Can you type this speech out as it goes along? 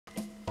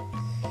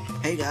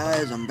Hey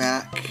guys, I'm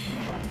back.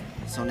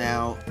 So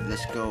now,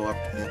 let's go up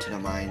into the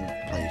mine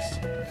place.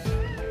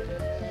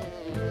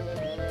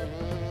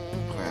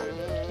 Crap.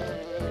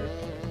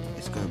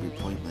 It's gonna be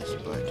pointless,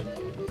 but...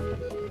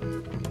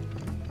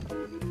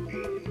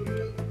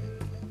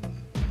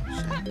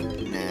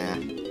 Nah.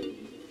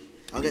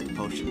 I'll get the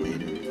potion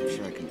later. I'm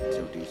sure I can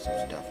still do some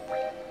stuff.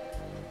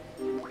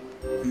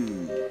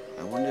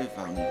 I wonder if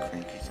I'll need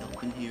Cranky's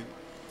help in here.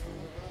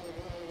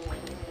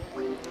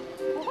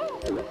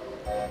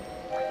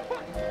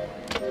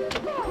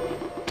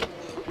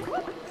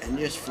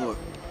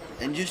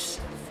 And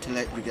just to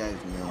let you guys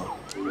know,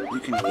 you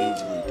can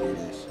easily do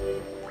this.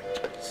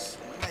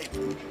 Snipe.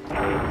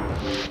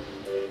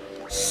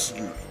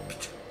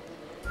 Sniped.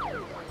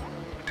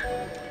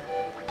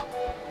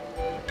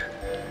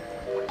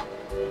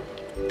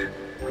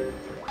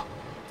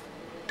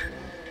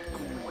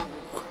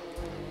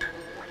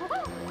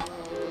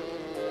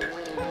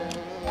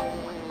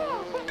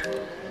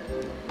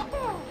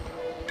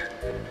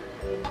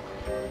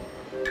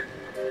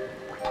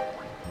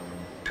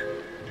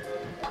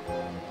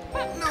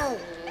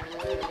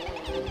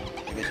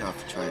 I guess I'll have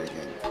to try it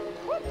again.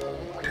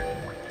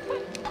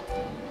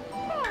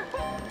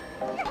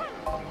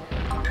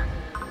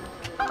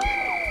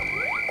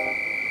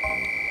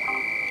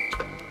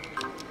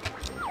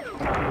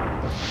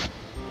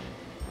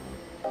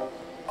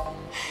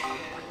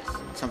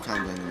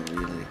 Sometimes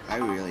I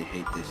really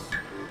hate this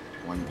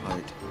one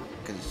part,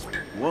 because,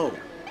 whoa,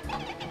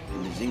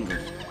 and the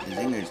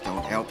zingers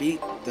don't help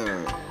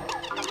either.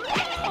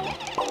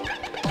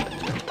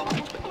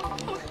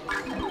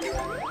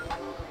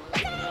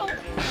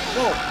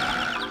 Whoa!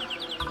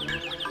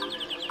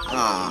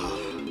 Ah.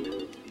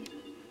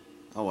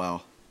 Oh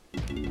well.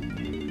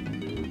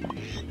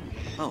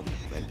 Oh,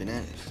 red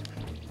bananas.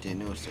 Didn't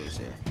notice those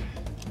there.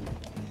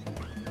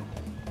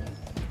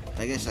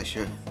 I guess I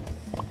should.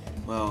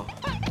 Well,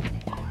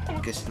 I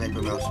guess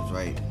Sniper Mouse was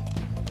right.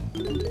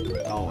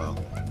 Oh well.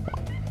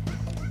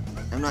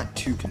 I'm not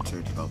too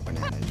concerned about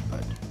bananas,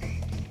 but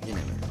you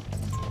never know.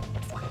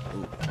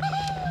 Ooh.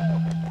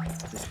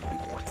 This would be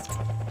good.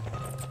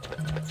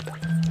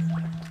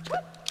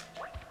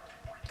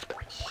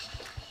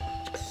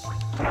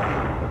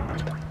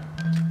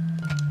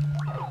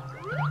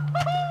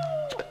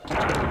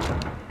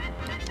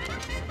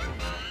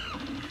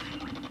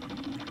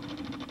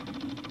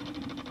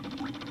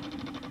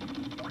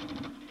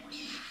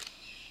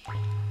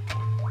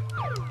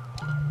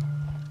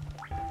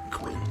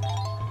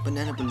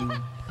 Banana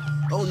balloon.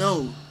 Oh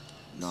no!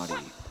 Naughty.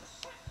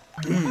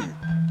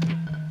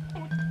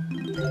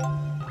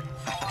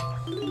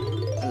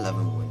 I love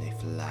them when they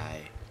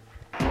fly.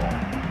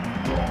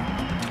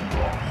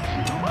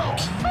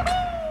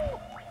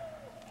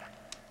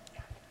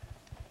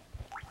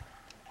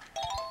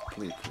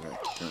 Please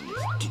correct. Turn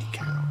this Diddy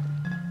Kong.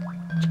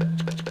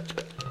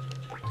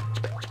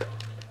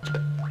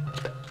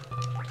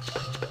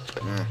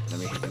 Let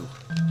me hit you.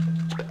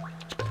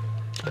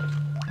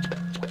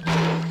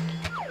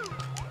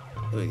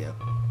 Here we go.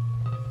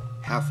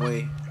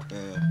 Halfway,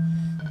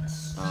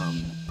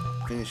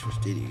 finished with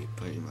Diddy,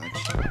 pretty much.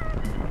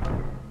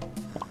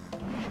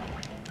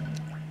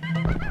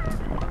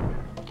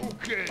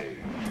 Okay.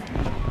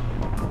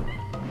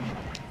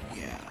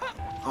 Yeah,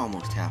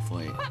 almost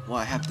halfway. Well,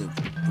 I have the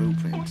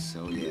blueprint,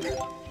 so yeah.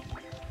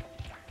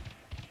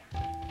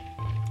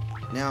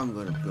 Now I'm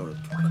gonna go to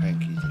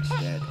Cranky's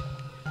instead.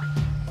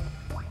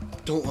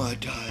 Don't wanna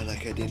die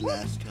like I did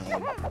last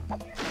time.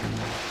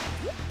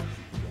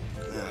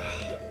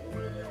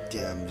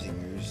 Damn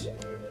zingers.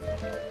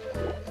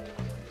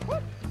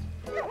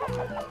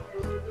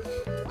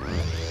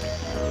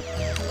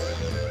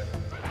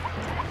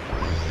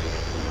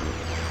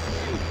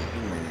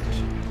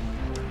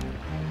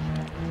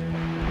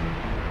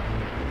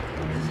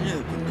 Isn't there a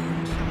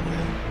balloon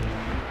somewhere?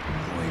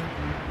 Oh wait.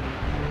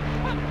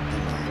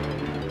 Never mind.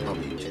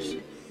 Probably just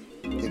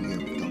thinking of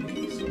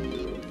donkeys.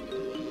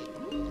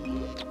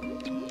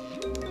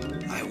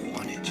 I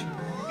want it.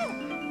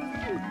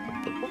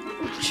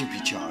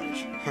 Chippy charge.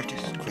 Hurt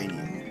his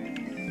cranium.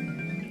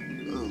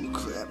 Oh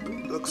crap.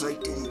 Looks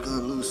like Diddy's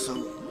gonna lose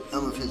some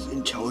of his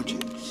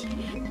intelligence.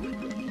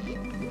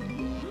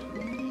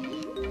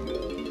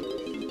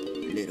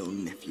 Little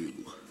nephew.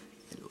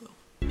 Hello.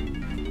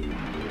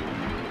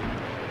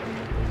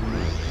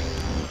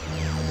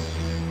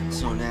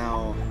 So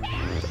now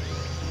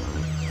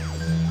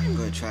I'm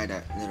gonna try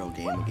that little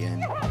game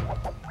again.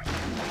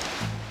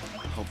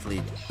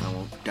 Hopefully I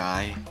won't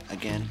die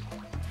again.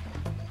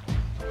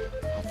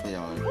 Hopefully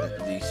I'll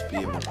at least be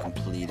able to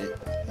complete it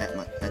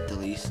at the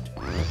least. I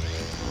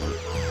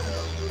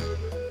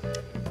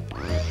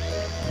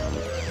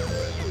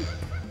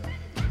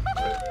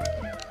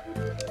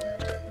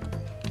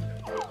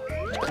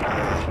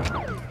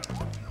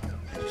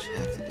just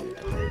have to do it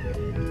the hard way.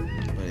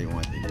 But they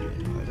want me to do it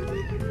the hard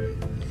way.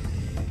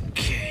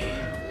 Okay.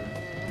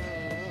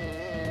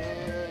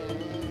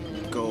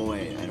 Go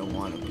away. I don't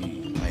want to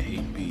be. I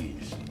hate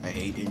bees. I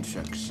hate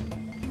insects.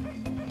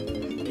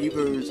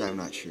 Beavers, I'm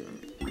not sure.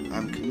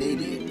 I'm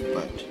Canadian,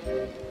 but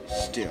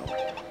still.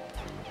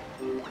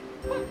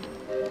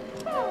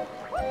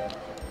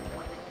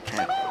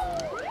 Heck.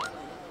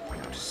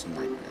 Now to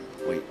snipe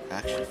that. Wait,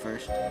 actually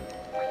first. I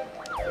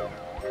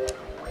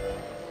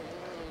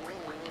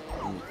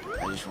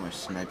just want to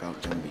snipe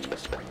out them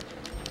bees.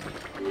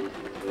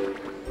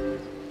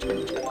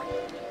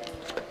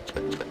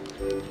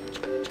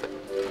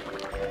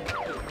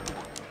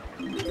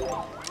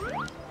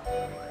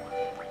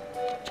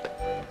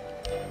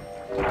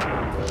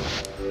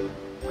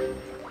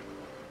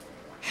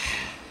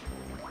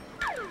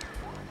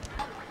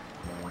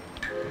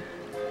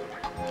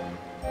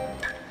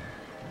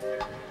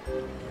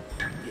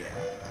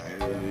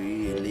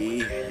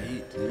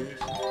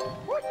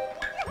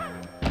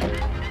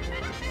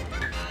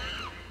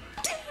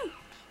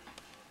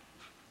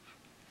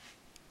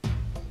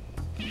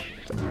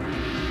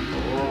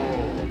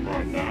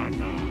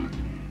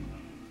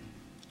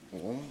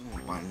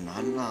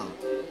 Banana.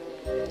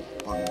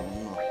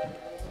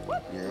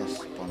 Yes,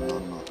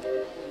 banana.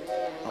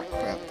 Oh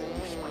crap, they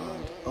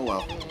respawned. Oh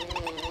well.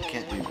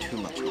 Can't do too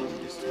much harm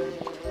this time.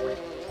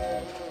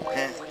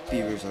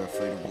 Beavers are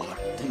afraid of water.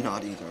 The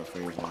naughties are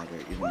afraid of water,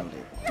 even though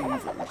they're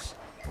beavers.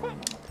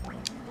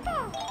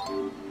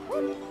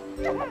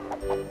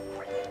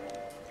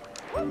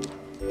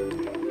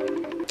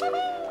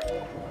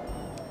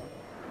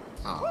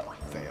 Oh,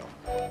 fail.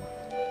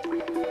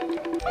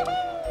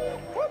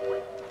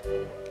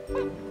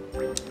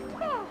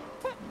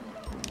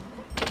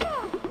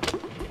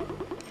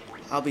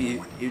 I'll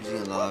be using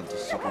a lot of the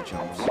super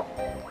jumps.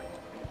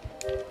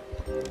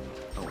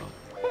 Oh well.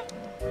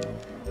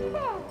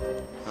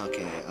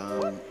 Okay,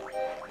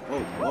 whoa,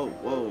 whoa,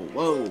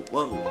 whoa,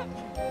 whoa, whoa.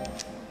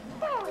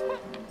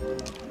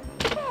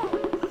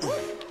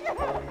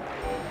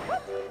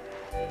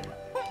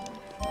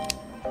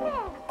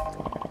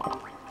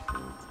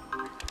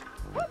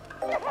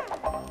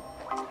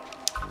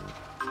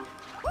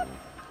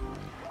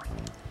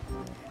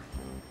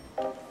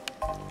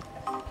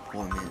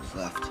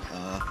 Left.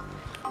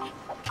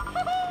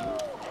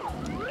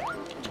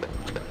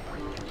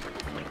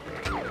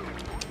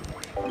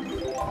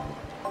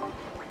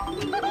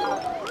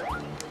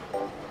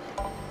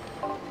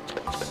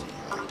 Let's see.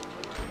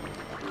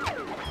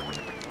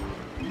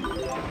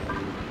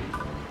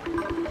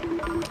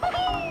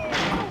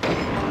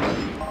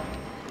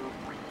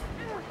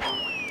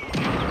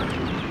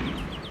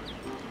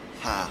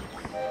 Ha!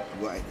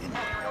 Right in the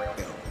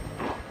bill.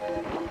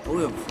 Oh, we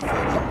have right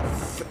in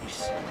the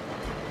face.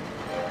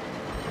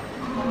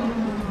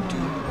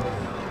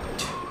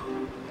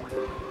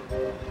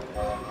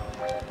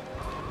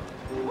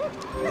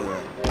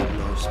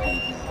 No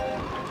speed now.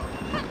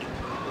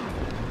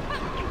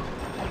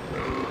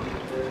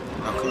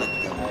 I'll collect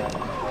them.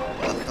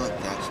 I'll collect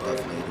that stuff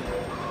later.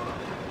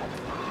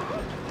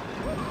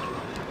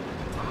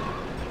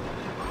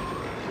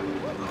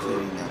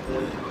 Including that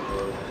blue.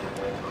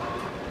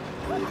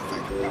 If I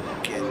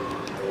can get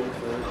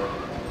over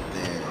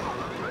there.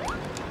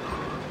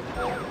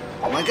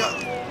 Oh my god!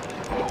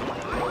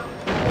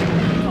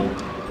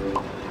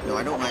 No,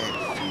 I don't want to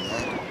see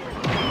that.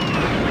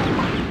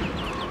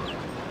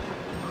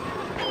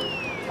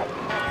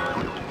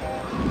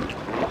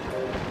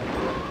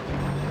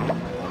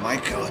 Oh my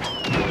god.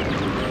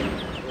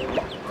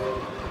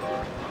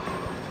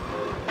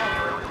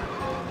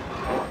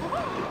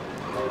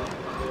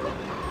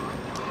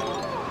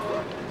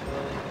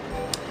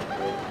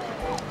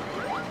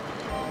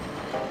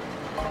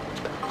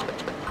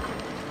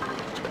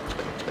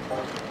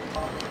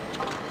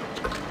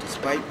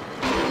 Despite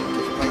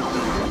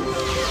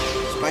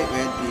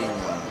Red being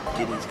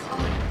Diddy's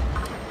Kong,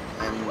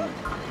 I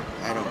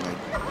don't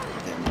like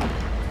them.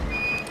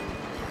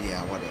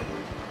 Yeah, whatever.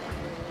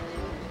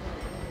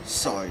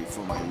 Sorry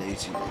for my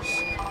laziness.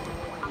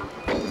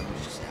 I'm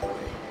just that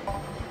way.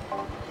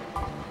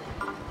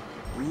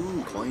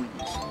 Ooh,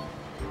 coins.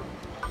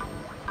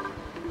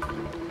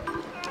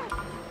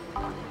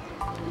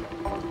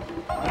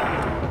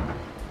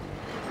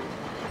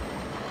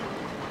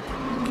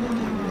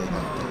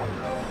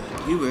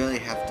 You really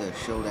have to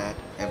show that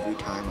every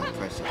time I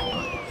press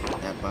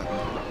that button.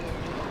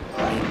 I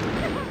mean,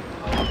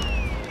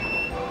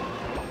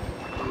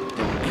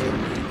 don't kill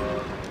me.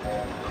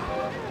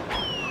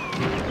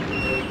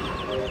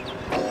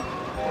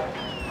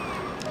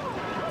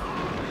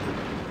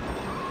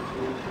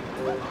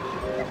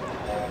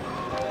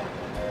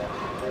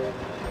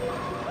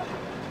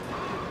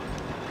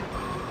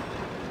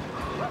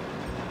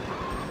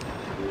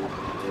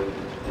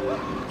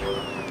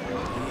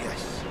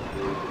 Yes.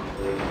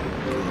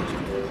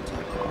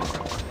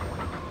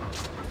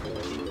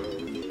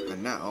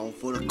 And now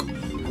for the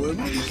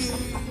minigame.